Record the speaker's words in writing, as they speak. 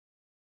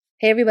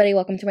Hey everybody,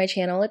 welcome to my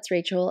channel. It's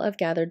Rachel of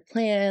Gathered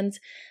Plans.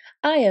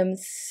 I am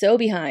so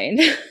behind.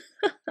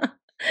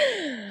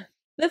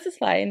 This is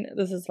fine.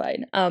 This is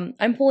fine.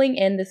 I'm pulling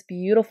in this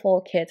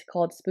beautiful kit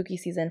called Spooky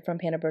Season from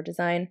Panda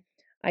Design.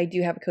 I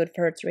do have a code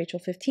for her. It's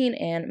Rachel15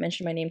 and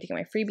mention my name to get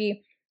my freebie.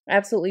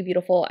 Absolutely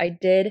beautiful. I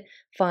did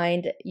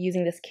find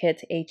using this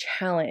kit a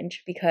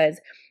challenge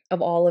because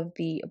of all of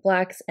the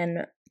blacks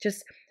and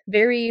just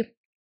very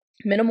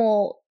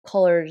minimal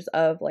colors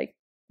of like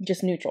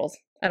just neutrals.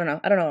 I don't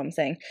know what I'm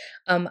saying.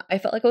 I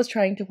felt like I was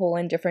trying to pull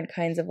in different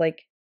kinds of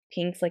like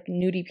pinks, like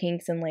nudie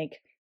pinks and like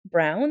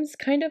browns,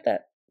 kind of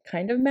that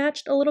kind of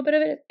matched a little bit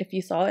of it if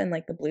you saw in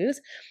like the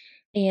blues.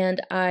 And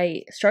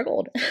I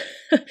struggled.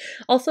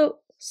 Also,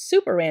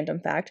 super random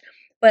fact,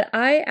 but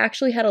I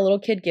actually had a little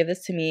kid give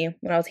this to me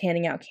when I was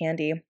handing out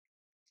candy.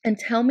 And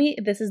tell me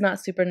this is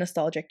not super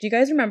nostalgic. Do you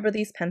guys remember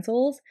these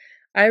pencils?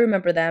 I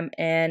remember them,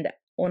 and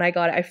when I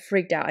got it, I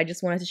freaked out. I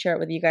just wanted to share it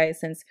with you guys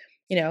since,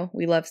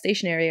 we love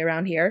stationery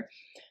around here.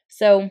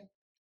 So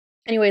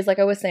anyways, like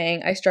I was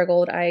saying, I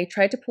struggled. I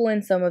tried to pull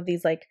in some of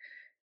these like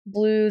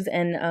blues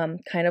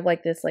and kind of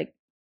like this like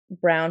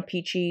brown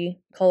peachy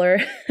color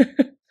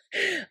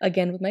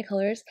again with my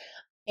colors,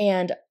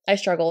 and I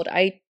struggled.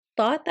 I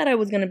thought that I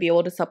was going to be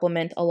able to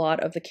supplement a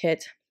lot of the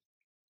kit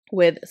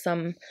with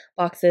some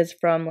boxes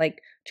from like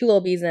Two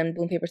Little Bees and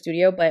Bloom Paper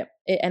Studio, but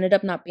it ended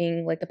up not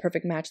being like the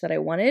perfect match that I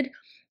wanted,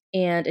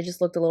 and it just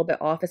looked a little bit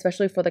off,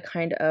 especially for the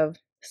kind of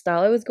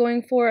style I was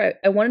going for.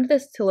 I wanted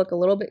this to look a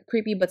little bit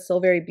creepy but still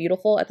very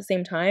beautiful at the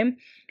same time,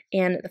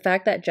 and the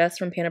fact that Jess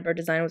from Panda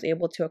Design was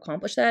able to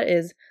accomplish that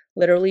is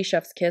literally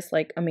chef's kiss,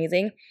 like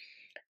amazing.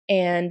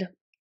 And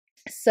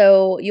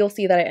so you'll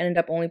see that I ended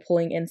up only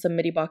pulling in some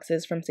midi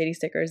boxes from Sadie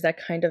Stickers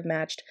that kind of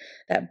matched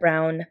that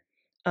brown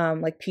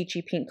like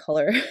peachy pink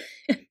color.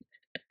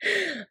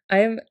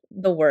 I'm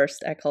the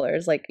worst at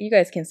colors. Like you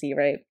guys can see,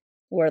 right?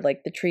 Where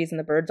like the trees and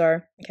the birds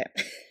are.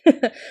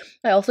 Okay.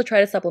 I also try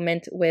to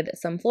supplement with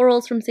some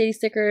florals from Sadie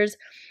Stickers.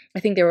 I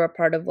think they were a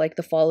part of like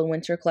the fall and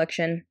winter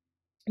collection.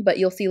 But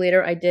you'll see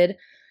later I did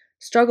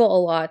struggle a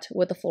lot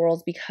with the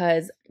florals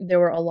because there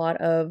were a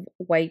lot of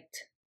white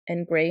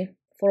and gray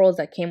florals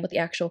that came with the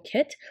actual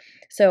kit.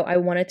 So I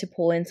wanted to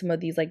pull in some of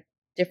these like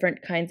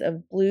different kinds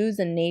of blues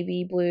and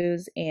navy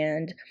blues,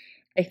 and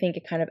I think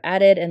it kind of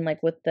added, and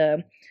like with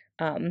the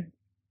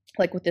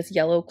like with this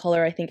yellow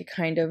color, I think it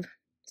kind of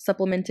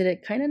supplemented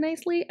it kind of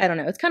nicely. I don't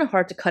know. It's kind of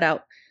hard to cut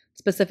out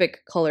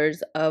specific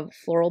colors of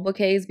floral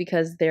bouquets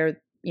because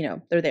they're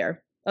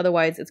there.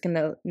 Otherwise, it's going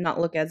to not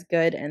look as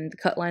good and the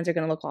cut lines are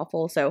going to look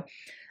awful. So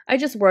I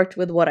just worked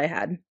with what I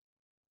had.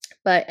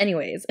 But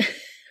anyways,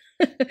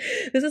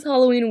 this is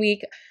Halloween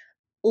week.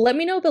 Let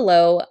me know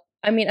below.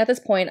 I mean, at this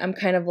point, I'm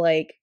kind of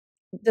like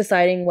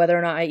deciding whether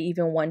or not I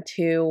even want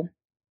to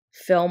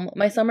film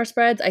my summer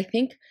spreads. I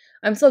think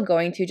I'm still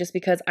going to, just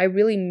because I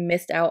really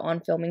missed out on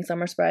filming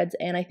summer spreads,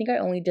 and I think I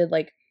only did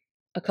like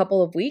a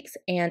couple of weeks,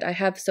 and I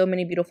have so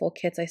many beautiful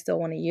kits I still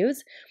want to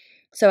use.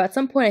 So at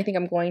some point, I think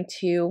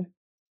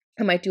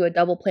I might do a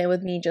double plan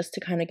with me just to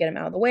kind of get them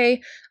out of the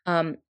way.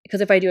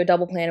 Because if I do a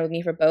double plan with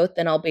me for both,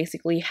 then I'll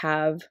basically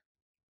have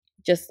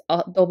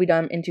they'll be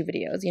done in 2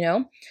 videos,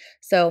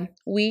 So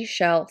we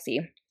shall see.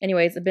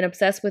 Anyways, I've been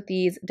obsessed with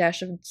these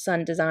Dash of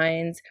Sun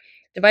Designs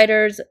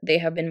dividers. They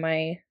have been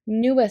my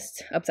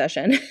newest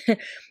obsession.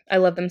 I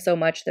love them so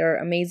much. They're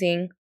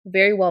amazing,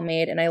 very well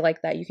made, and I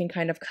like that you can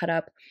kind of cut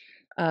up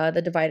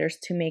the dividers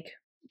to make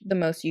the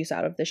most use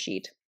out of the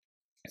sheet.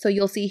 So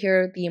you'll see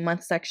here the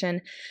month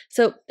section.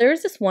 So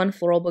there's this one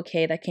floral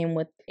bouquet that came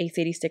with a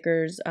Sadie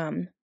Stickers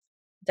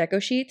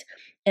deco sheet,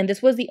 and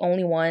this was the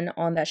only one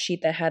on that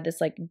sheet that had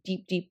this like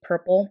deep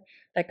purple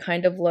that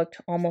kind of looked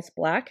almost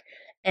black,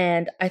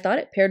 and I thought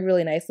it paired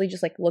really nicely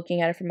just like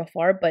looking at it from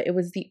afar, but it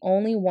was the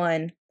only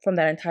one from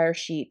that entire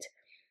sheet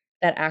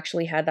that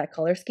actually had that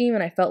color scheme,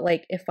 and I felt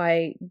like if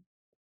I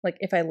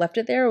left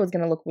it there, it was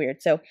going to look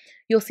weird. So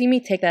you'll see me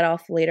take that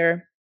off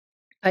later.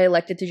 I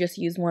elected to just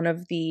use one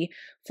of the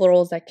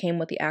florals that came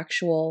with the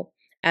actual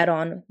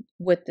add-on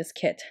with this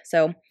kit.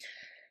 So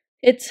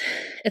it's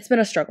been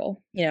a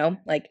struggle,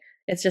 like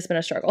it's just been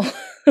a struggle.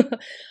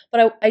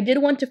 But I did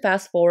want to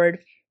fast forward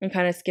and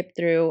kind of skip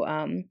through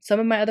some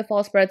of my other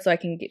fall spreads so I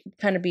can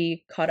kind of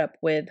be caught up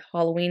with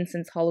Halloween,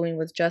 since Halloween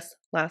was just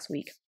last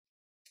week.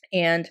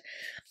 And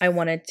I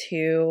wanted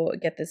to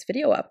get this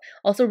video up.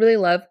 Also really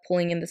love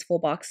pulling in this full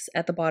box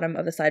at the bottom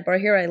of the sidebar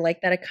here. I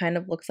like that it kind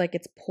of looks like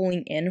it's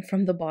pulling in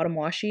from the bottom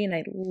washi, and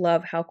I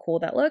love how cool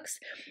that looks.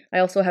 I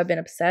also have been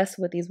obsessed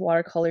with these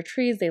watercolor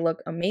trees. They look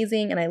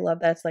amazing, and I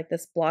love that it's like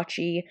this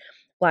blotchy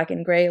black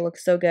and gray. It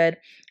looks so good,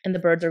 and the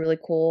birds are really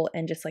cool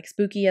and just like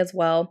spooky as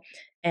well.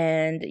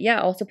 And yeah,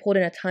 I also pulled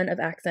in a ton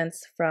of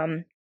accents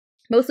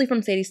mostly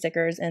from Sadie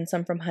Stickers and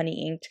some from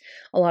Honey Inked.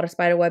 A lot of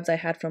spider webs I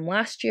had from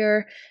last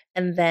year.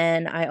 And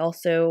then I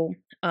also,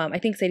 I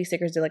think Sadie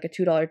Stickers did like a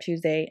 $2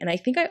 Tuesday. And I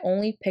think I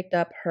only picked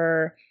up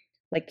her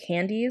like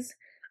candies.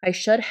 I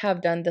should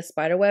have done the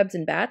spider webs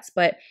and bats,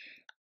 but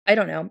I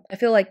don't know. I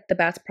feel like the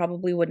bats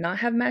probably would not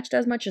have matched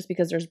as much just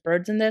because there's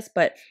birds in this,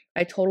 but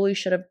I totally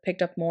should have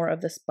picked up more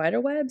of the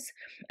spider webs.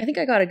 I think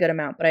I got a good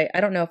amount, but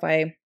I don't know if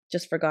I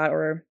just forgot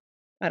or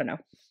I don't know.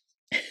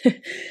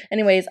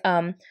 Anyways,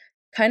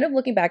 kind of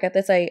looking back at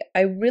this, I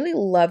really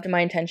loved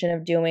my intention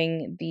of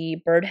doing the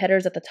bird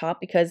headers at the top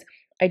because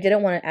I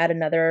didn't want to add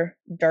another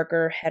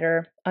darker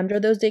header under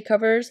those day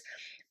covers,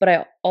 but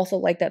I also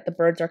like that the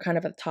birds are kind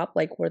of at the top,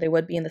 like where they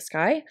would be in the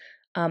sky.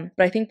 But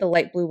I think the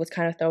light blue was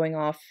kind of throwing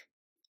off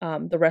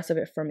the rest of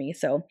it for me.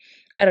 So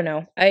I don't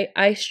know.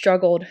 I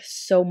struggled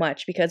so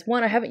much because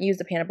one, I haven't used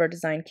the Panda Bird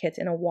Design kit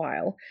in a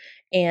while,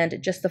 and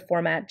just the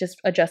format, just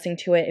adjusting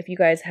to it. If you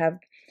guys have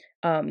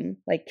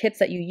like kits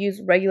that you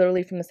use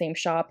regularly from the same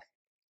shop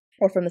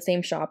or from the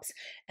same shops,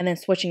 and then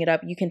switching it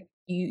up,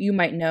 you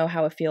might know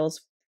how it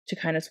feels to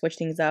kind of switch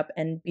things up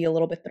and be a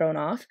little bit thrown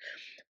off.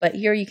 But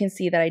here you can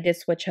see that I did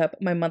switch up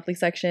my monthly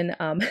section.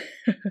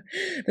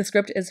 The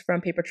script is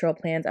from Paper Trail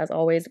Plans, as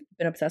always.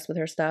 Been obsessed with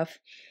her stuff.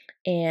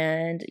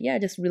 And yeah, I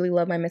just really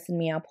love my Miss and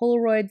Meow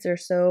Polaroids. They're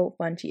so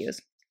fun to use.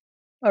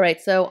 All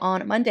right, so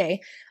on Monday,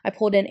 I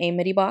pulled in a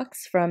midi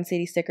box from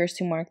Sadie Stickers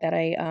to mark that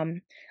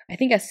I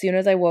think as soon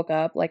as I woke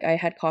up, like I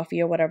had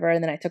coffee or whatever,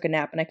 and then I took a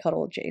nap and I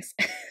cuddled Jace.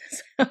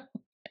 So,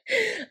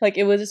 like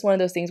it was just one of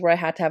those things where I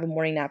had to have a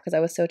morning nap because I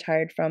was so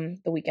tired from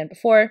the weekend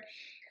before.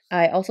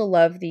 I also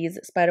love these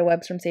spider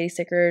webs from Sadie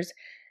Stickers.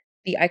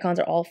 The icons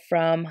are all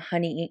from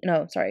Honey Ink.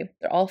 No, sorry.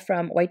 They're all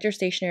from White Deer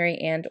Stationery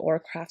and or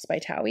Crafts by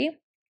Towie.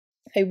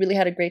 I really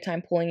had a great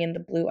time pulling in the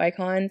blue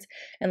icons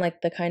and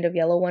like the kind of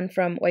yellow one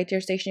from White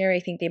Deer Stationery. I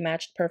think they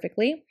matched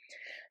perfectly.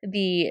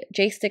 The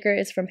J sticker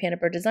is from Panda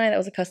Bird Design. That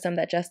was a custom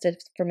that Jess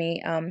did for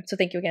me. So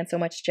thank you again so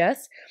much,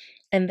 Jess.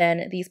 And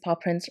then these paw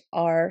prints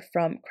are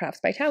from Crafts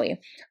by Towie.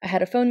 I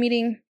had a phone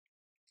meeting,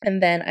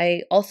 and then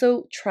I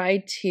also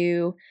tried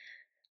to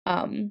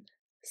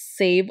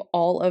save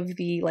all of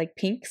the like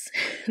pinks,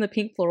 the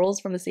pink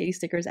florals from the Sadie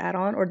Stickers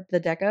add-on or the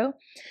deco.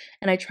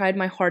 And I tried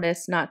my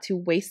hardest not to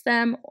waste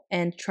them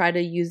and try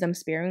to use them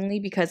sparingly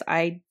because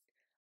I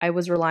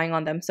was relying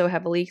on them so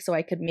heavily so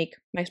I could make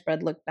my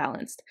spread look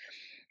balanced.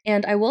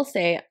 And I will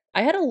say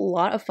I had a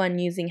lot of fun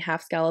using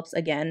half scallops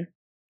again,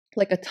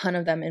 like a ton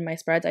of them in my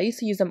spreads. I used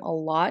to use them a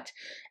lot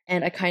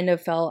and I kind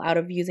of fell out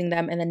of using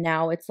them, and then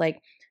now it's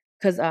like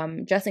because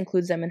Jess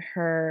includes them in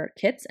her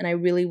kits, and I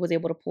really was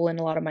able to pull in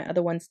a lot of my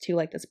other ones too,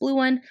 like this blue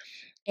one,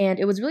 and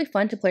it was really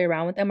fun to play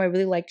around with them. I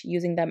really liked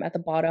using them at the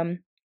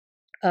bottom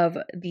of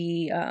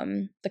the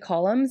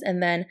columns,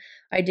 and then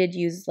I did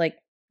use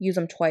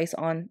them twice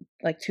on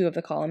like two of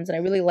the columns, and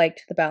I really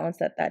liked the balance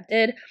that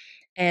did,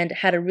 and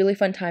had a really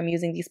fun time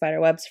using these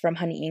spider webs from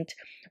Honey Inked.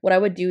 What I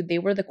would do, they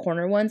were the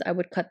corner ones, I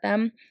would cut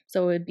them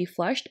so it would be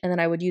flushed, and then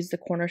I would use the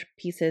corner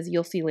pieces,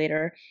 you'll see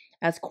later,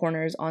 as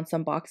corners on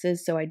some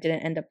boxes so I didn't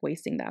end up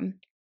wasting them.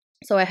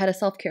 So I had a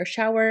self-care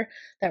shower.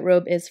 That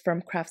robe is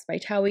from Crafts by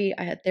Towie.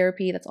 I had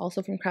therapy. That's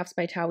also from Crafts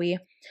by Towie.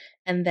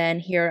 And then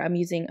here I'm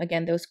using,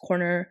 again, those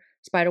corner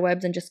spider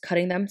webs and just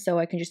cutting them so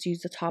I can just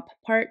use the top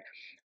part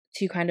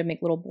to kind of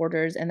make little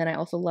borders. And then I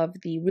also love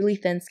the really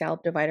thin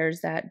scallop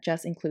dividers that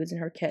Jess includes in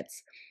her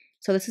kits.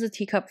 So this is a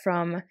teacup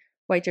from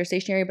White Deer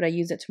Stationery, but I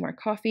use it to mark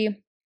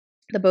coffee.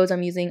 The bows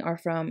I'm using are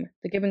from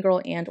the Given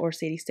Girl and or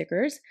Sadie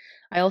Stickers.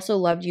 I also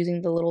loved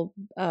using the little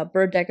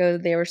bird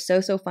deco. They were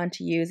so fun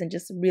to use and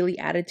just really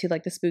added to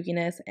like the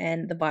spookiness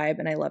and the vibe,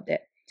 and I loved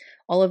it.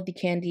 All of the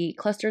candy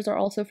clusters are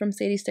also from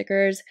Sadie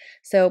Stickers.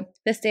 So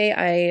this day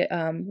I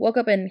woke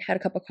up and had a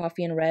cup of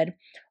coffee and read.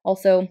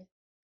 Also,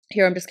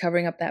 here I'm just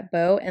covering up that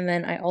bow, and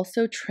then I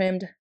also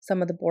trimmed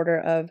some of the border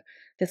of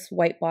this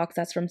white box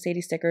that's from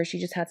Sadie Stickers. She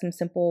just had some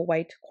simple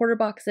white quarter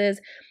boxes,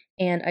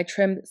 and I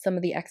trimmed some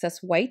of the excess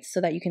white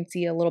so that you can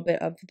see a little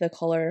bit of the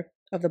color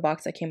of the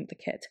box that came with the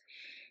kit.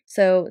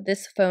 So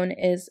this phone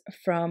is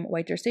from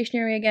White Deer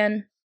Stationery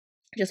again.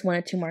 Just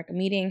wanted to mark a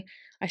meeting.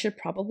 I should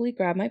probably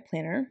grab my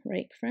planner,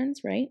 right,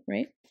 friends? Right?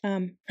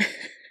 I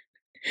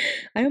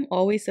am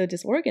always so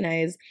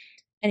disorganized.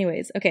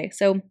 Anyways, okay,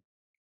 so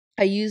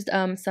I used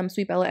some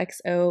Sweet Bella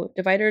XO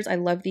dividers. I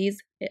love these.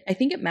 I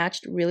think it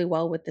matched really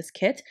well with this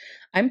kit.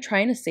 I'm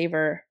trying to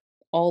savor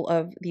all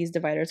of these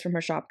dividers from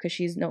her shop because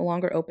she's no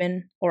longer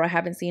open, or I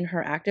haven't seen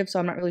her active, so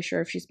I'm not really sure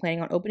if she's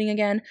planning on opening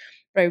again,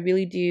 but I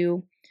really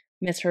do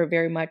miss her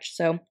very much.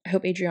 So I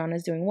hope Adriana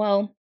is doing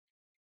well.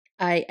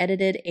 I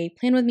edited a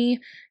plan with me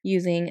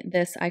using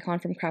this icon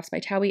from Crafts by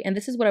Towie, and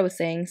this is what I was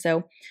saying.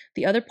 So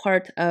the other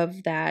part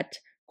of that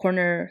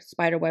corner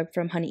spider web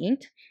from Honey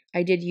Inked,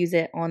 I did use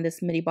it on this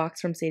mini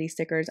box from Sadie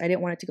Stickers. I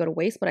didn't want it to go to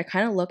waste, but I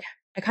kind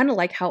of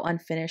like how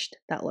unfinished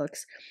that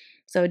looks.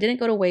 So it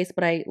didn't go to waste,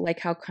 but I like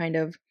how kind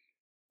of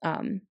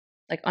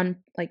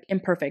like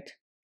imperfect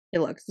it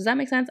looks. Does that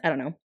make sense? I don't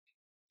know.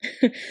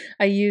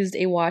 I used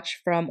a watch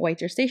from White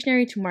Deer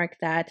Stationery to mark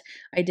that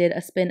I did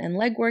a spin and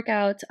leg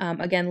workout.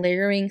 Again,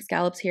 layering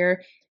scallops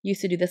here. Used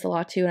to do this a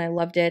lot too, and I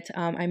loved it.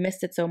 I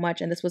missed it so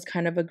much, and this was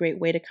kind of a great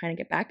way to kind of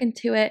get back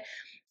into it.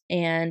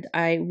 And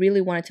I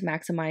really wanted to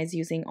maximize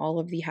using all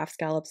of the half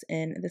scallops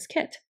in this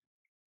kit.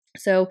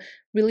 So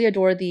really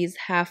adore these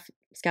half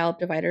scallop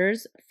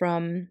dividers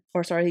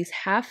these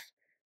half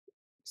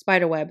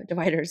spiderweb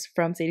dividers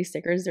from Sadie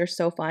Stickers. They're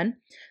so fun.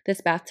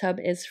 This bathtub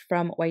is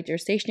from White Deer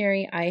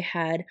Stationery. I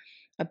had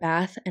a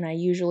bath and I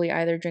usually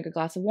either drink a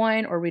glass of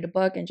wine or read a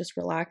book and just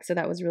relax. So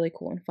that was really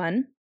cool and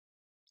fun.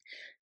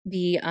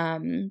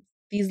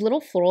 These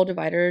little floral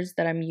dividers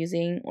that I'm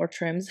using, or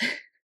trims,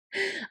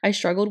 I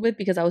struggled with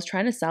because I was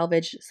trying to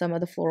salvage some of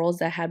the florals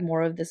that had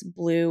more of this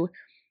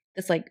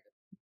like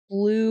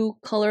blue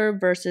color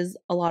versus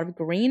a lot of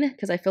green,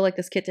 because I feel like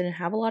this kit didn't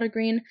have a lot of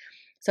green.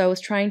 So I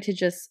was trying to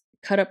just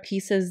cut up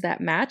pieces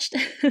that matched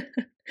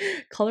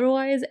color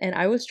wise, and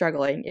I was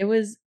struggling. It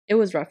was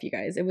rough, you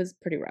guys. It was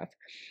pretty rough.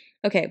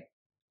 Okay,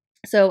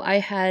 so I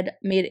had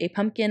made a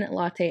pumpkin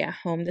latte at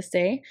home this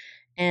day,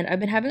 and I've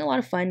been having a lot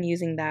of fun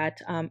using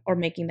that, or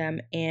making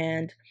them,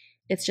 and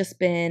it's just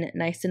been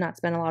nice to not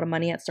spend a lot of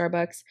money at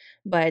Starbucks,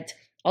 but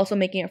also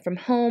making it from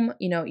home.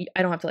 You know,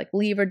 I don't have to like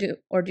leave or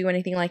do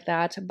anything like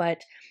that,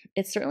 but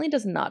it certainly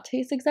does not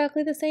taste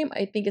exactly the same.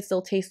 I think it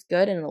still tastes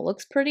good and it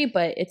looks pretty,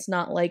 but it's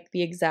not like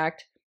the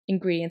exact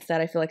ingredients that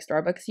I feel like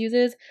Starbucks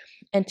uses.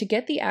 And to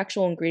get the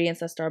actual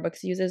ingredients that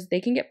Starbucks uses, they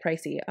can get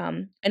pricey.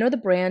 I know the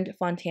brand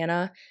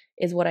Fontana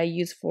is what I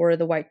use for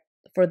the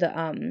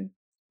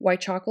white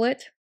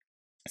chocolate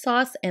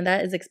sauce, and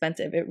that is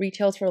expensive. It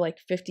retails for like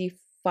 $55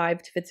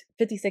 to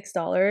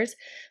 $56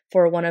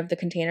 for one of the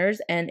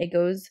containers, and it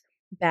goes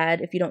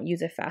bad if you don't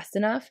use it fast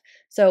enough.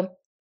 So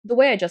the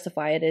way I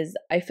justify it is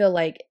I feel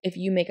like if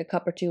you make a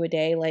cup or two a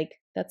day, like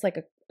that's like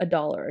a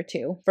dollar or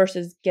two,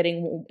 versus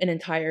getting an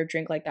entire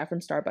drink like that from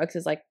Starbucks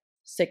is like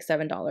 $6,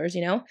 $7,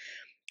 you know?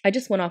 I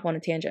just went off on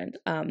a tangent.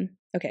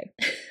 Okay.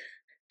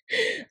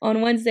 On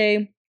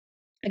Wednesday,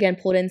 again,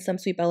 pulled in some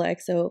Sweet Bella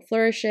XO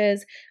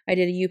flourishes. I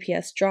did a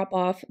UPS drop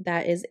off.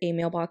 That is a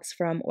mailbox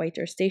from White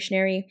Deer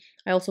Stationery.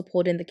 I also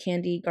pulled in the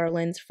candy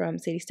garlands from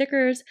Sadie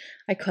Stickers.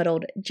 I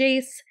cuddled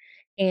Jace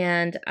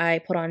and I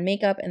put on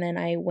makeup, and then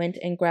I went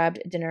and grabbed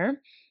dinner.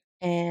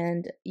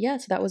 And yeah,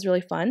 so that was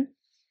really fun.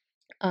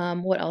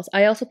 What else?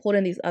 I also pulled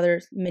in these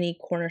other mini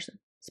corner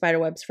spider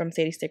webs from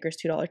Sadie Stickers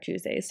 $2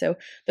 Tuesdays. So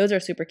those are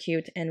super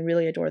cute and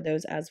really adore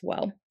those as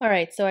well. All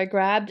right, so I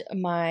grabbed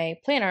my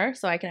planner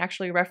so I can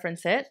actually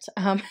reference it.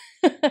 I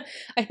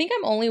think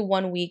I'm only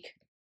 1 week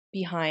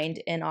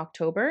behind in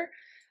October.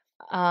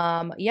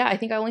 Yeah, I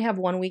think I only have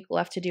 1 week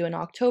left to do in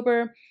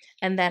October,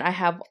 and then I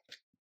have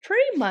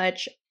pretty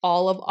much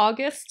all of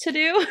August to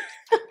do.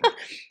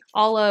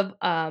 All of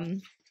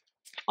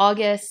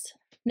August.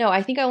 No,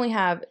 I think I only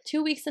have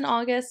 2 weeks in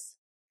August,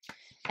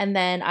 and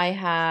then I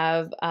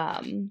have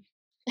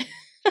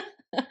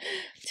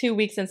 2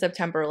 weeks in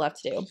September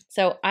left to do.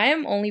 So I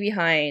am only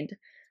behind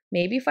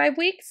maybe 5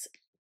 weeks,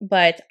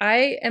 but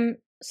I am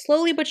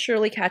slowly but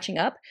surely catching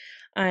up.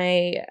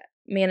 I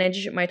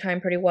manage my time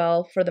pretty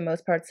well for the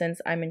most part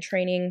since I'm in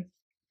training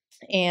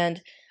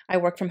and I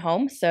work from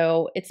home.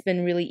 So it's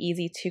been really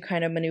easy to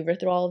kind of maneuver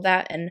through all of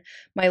that. And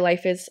my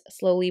life is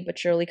slowly but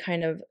surely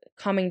kind of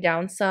calming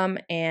down some.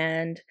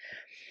 And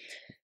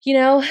you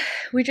know,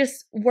 we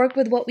just work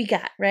with what we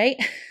got, right?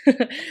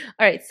 All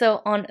right, so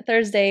on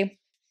Thursday,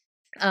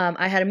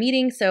 I had a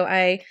meeting, so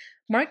I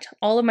marked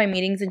all of my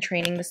meetings and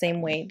training the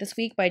same way this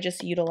week by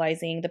just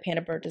utilizing the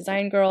Panda Bird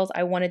Design girls.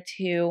 I wanted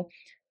to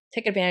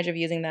take advantage of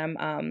using them,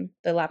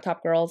 the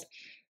laptop girls,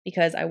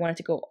 because I wanted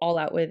to go all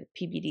out with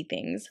PBD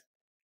things.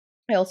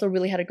 I also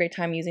really had a great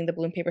time using the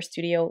Bloom Paper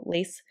Studio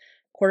lace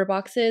quarter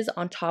boxes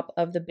on top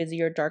of the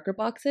busier, darker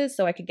boxes,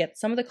 so I could get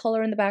some of the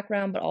color in the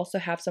background, but also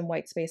have some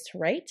white space to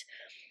write.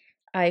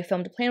 I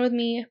filmed a plan with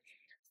me,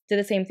 did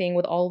the same thing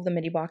with all of the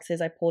midi boxes.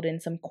 I pulled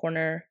in some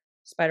corner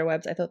spider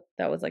webs. I thought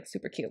that was like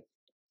super cute.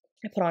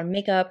 I put on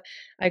makeup.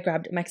 I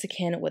grabbed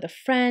Mexican with a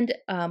friend,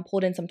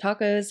 pulled in some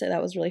tacos. So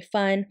that was really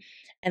fun.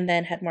 And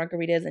then had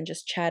margaritas and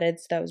just chatted.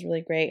 So that was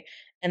really great.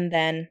 And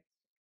then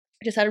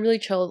just had a really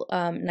chill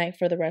night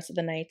for the rest of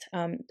the night.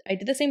 I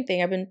did the same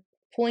thing. I've been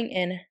pulling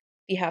in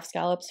the half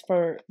scallops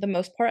for the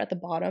most part at the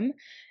bottom.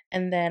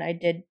 And then I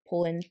did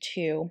pull in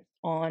 2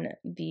 on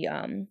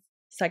the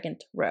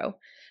second row.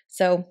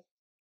 So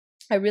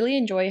I really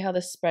enjoy how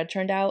this spread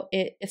turned out.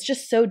 It's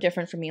just so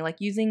different for me, like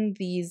using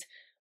these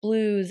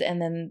blues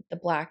and then the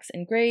blacks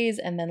and grays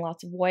and then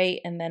lots of white,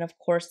 and then of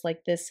course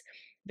like this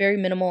very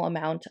minimal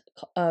amount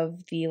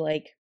of the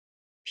like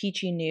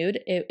peachy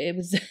nude. It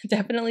was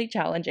definitely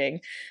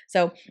challenging.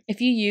 So if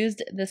you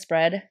used the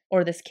spread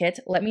or this kit,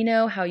 let me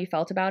know how you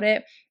felt about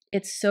it.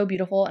 It's so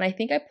beautiful, and I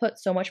think I put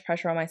so much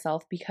pressure on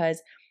myself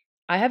because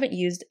I haven't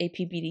used a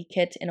PBD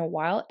kit in a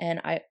while, and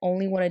I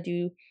only want to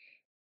do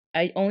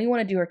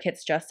her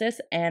kits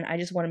justice, and I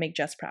just want to make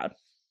Jess proud.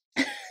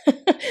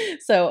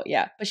 So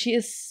yeah, but she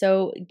is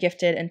so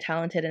gifted and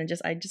talented, and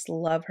I just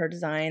love her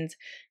designs.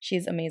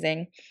 She's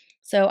amazing.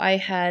 So I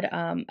had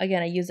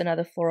again, I used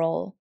another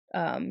floral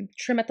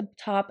trim at the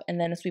top, and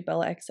then a Sweet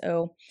Bella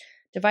XO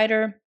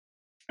divider,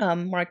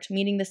 marked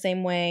meeting the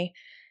same way.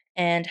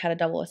 and had a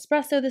double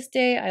espresso this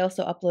day. I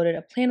also uploaded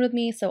a plan with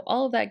me, so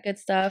all of that good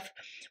stuff.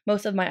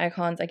 Most of my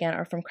icons, again,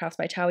 are from Crafts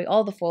by Towie.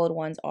 All the foiled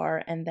ones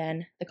are, and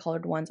then the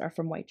colored ones are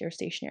from White Deer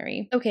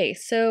Stationery. Okay,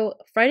 so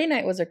Friday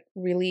night was a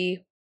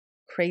really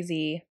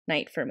crazy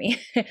night for me.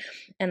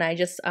 And I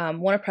just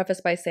want to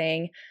preface by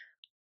saying,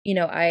 you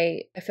know,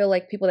 I feel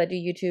like people that do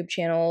YouTube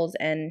channels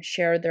and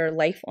share their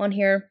life on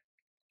here,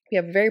 we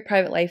have a very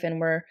private life and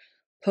we're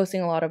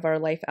posting a lot of our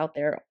life out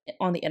there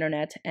on the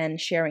internet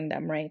and sharing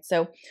them, right?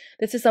 So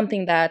this is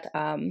something that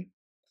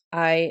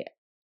I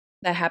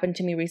that happened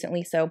to me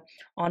recently. So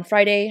on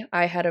Friday,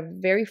 I had a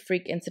very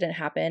freak incident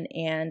happen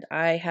and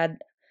I had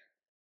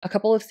a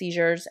couple of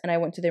seizures and I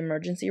went to the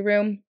emergency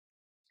room.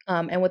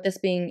 And with this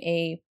being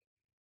a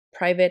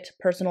private,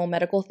 personal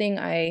medical thing,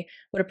 I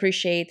would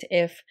appreciate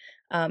if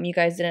you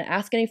guys didn't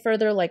ask any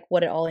further, like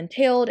what it all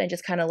entailed, and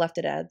just kind of left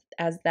it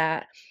as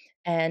that.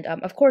 And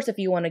of course, if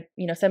you want to,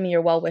 you know, send me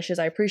your well wishes,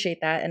 I appreciate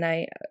that,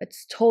 and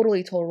it's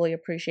totally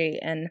appreciate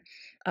and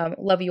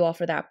love you all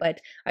for that. But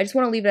I just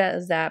want to leave it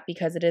as that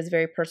because it is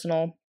very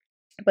personal.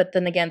 But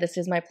then again, this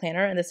is my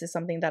planner, and this is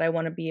something that I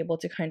want to be able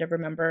to kind of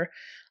remember.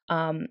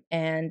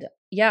 And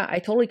yeah, I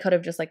totally could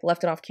have just like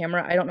left it off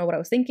camera. I don't know what I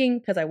was thinking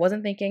because I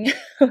wasn't thinking,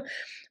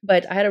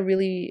 but I had a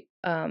really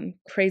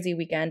crazy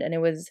weekend, and it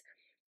was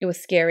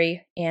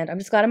scary. And I'm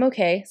just glad I'm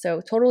okay. So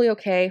totally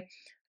okay.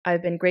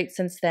 I've been great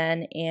since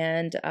then,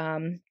 and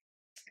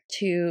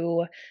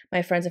to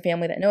my friends and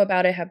family that know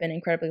about it have been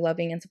incredibly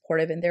loving and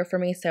supportive and there for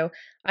me. So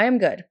I am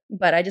good.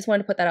 But I just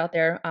wanted to put that out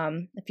there.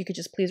 If you could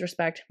just please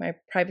respect my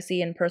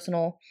privacy and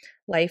personal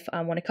life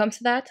when it comes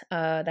to that.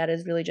 That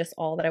is really just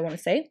all that I want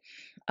to say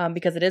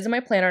because it is in my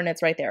planner and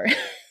it's right there.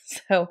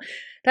 So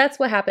that's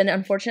what happened.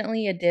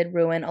 Unfortunately, it did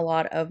ruin a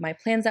lot of my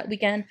plans that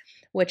weekend,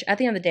 which at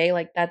the end of the day,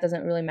 like that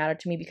doesn't really matter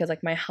to me because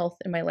like my health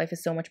and my life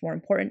is so much more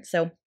important.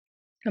 So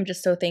I'm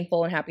just so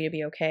thankful and happy to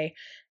be okay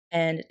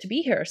and to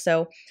be here.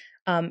 So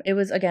it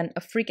was, again,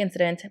 a freak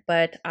incident,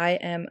 but I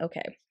am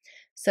okay.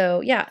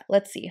 So yeah,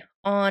 let's see.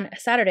 On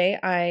Saturday,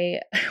 I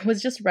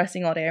was just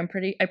resting all day.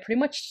 I pretty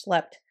much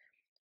slept,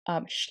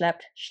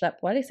 slept.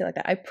 Why did I say it like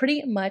that? I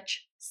pretty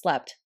much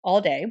slept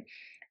all day,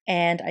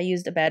 and I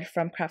used a bed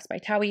from Crafts by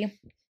Towie.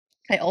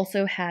 I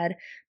also had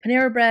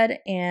Panera bread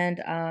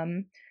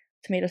and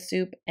tomato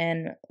soup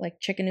and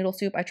like chicken noodle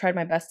soup. I tried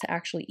my best to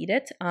actually eat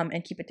it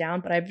and keep it down,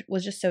 but I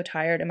was just so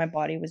tired and my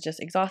body was just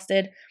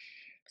exhausted.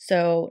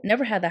 So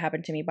never had that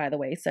happen to me, by the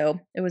way. So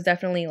it was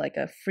definitely like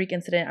a freak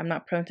incident. I'm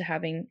not prone to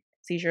having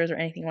seizures or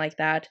anything like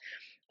that.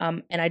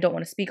 And I don't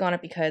want to speak on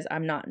it because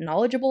I'm not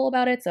knowledgeable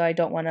about it. So I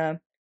don't want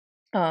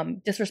to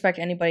disrespect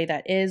anybody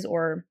that is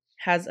or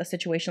has a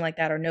situation like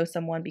that or knows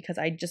someone because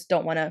I just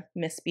don't want to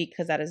misspeak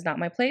because that is not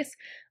my place.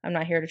 I'm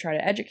not here to try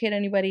to educate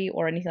anybody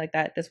or anything like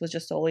that. This was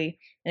just solely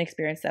an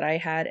experience that I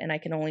had and I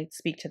can only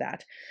speak to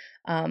that.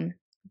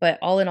 But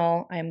all in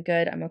all, I'm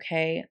good, I'm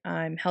okay,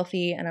 I'm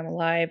healthy, and I'm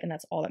alive, and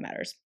that's all that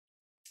matters.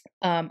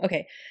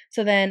 Okay,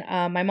 so then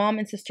my mom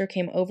and sister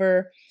came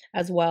over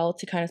as well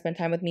to kind of spend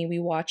time with me. We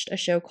watched a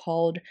show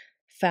called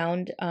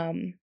Found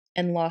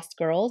and Lost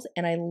Girls,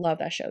 and I love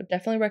that show.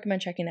 Definitely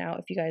recommend checking it out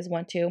if you guys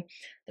want to.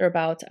 They're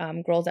about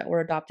girls that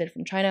were adopted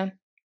from China,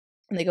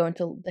 and they go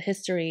into the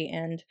history,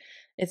 and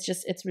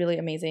it's really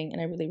amazing, and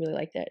I really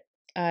liked it.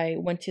 I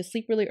went to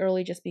sleep really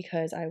early just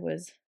because I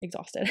was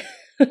exhausted.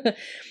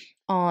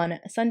 On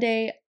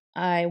Sunday,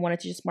 I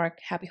wanted to just mark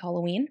Happy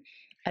Halloween,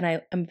 and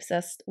I'm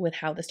obsessed with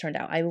how this turned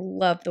out. I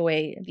love the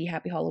way the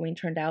Happy Halloween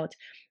turned out.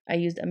 I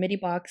used a MIDI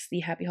box.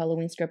 The Happy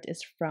Halloween script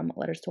is from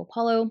Letters to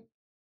Apollo.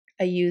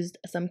 I used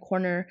some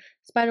corner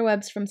spider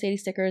webs from Sadie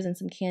stickers and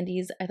some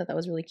candies. I thought that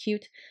was really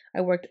cute.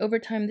 I worked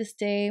overtime this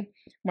day,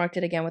 marked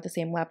it again with the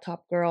same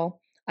laptop girl.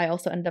 I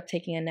also ended up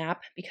taking a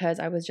nap because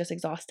I was just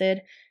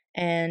exhausted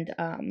and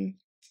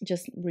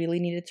just really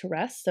needed to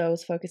rest. So I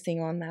was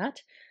focusing on that.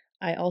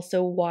 I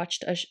also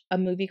watched a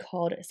movie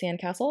called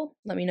Sandcastle.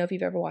 Let me know if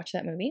you've ever watched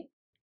that movie.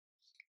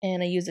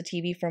 And I used a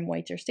TV from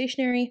White Deer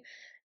Stationery.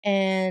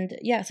 And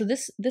yeah, so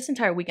this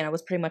entire weekend I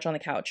was pretty much on the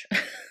couch.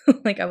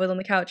 Like I was on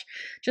the couch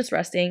just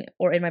resting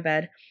or in my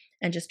bed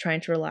and just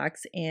trying to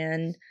relax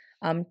and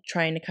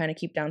trying to kind of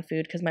keep down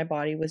food because my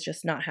body was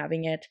just not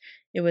having it.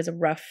 It was a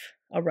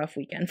rough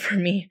weekend for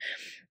me.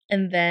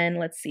 And then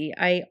let's see,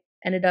 I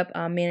ended up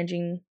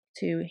managing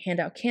to hand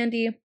out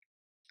candy.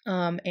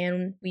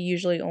 And we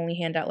usually only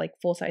hand out like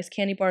full-size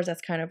candy bars.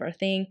 That's kind of our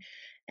thing.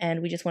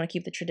 And we just want to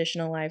keep the tradition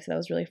alive. So that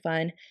was really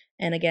fun.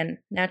 And again,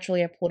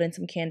 naturally, I pulled in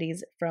some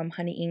candies from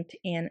Honey Inked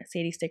and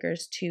Sadie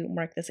stickers to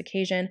mark this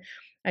occasion.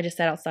 I just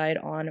sat outside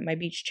on my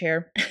beach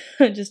chair,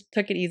 just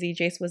took it easy.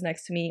 Jace was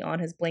next to me on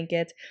his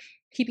blanket,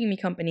 keeping me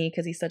company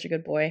because he's such a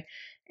good boy.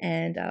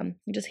 And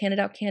we just handed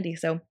out candy.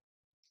 So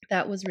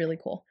that was really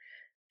cool.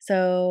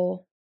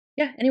 So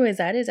yeah, anyways,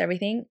 that is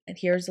everything. And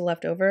here's the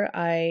leftover.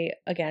 I,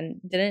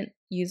 again, didn't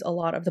use a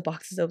lot of the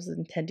boxes I was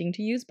intending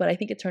to use, but I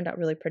think it turned out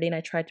really pretty, and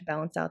I tried to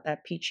balance out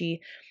that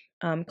peachy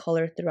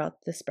color throughout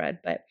the spread.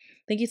 But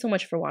thank you so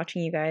much for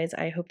watching, you guys.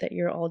 I hope that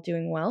you're all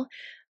doing well.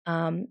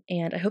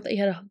 And I hope that you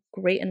had a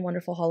great and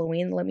wonderful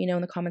Halloween. Let me know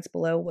in the comments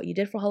below what you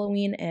did for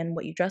Halloween and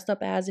what you dressed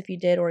up as if you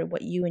did, or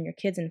what you and your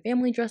kids and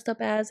family dressed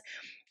up as.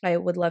 I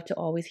would love to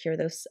always hear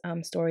those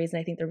stories, and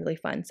I think they're really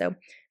fun. So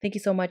thank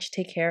you so much.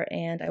 Take care,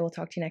 and I will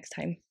talk to you next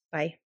time.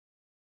 Bye.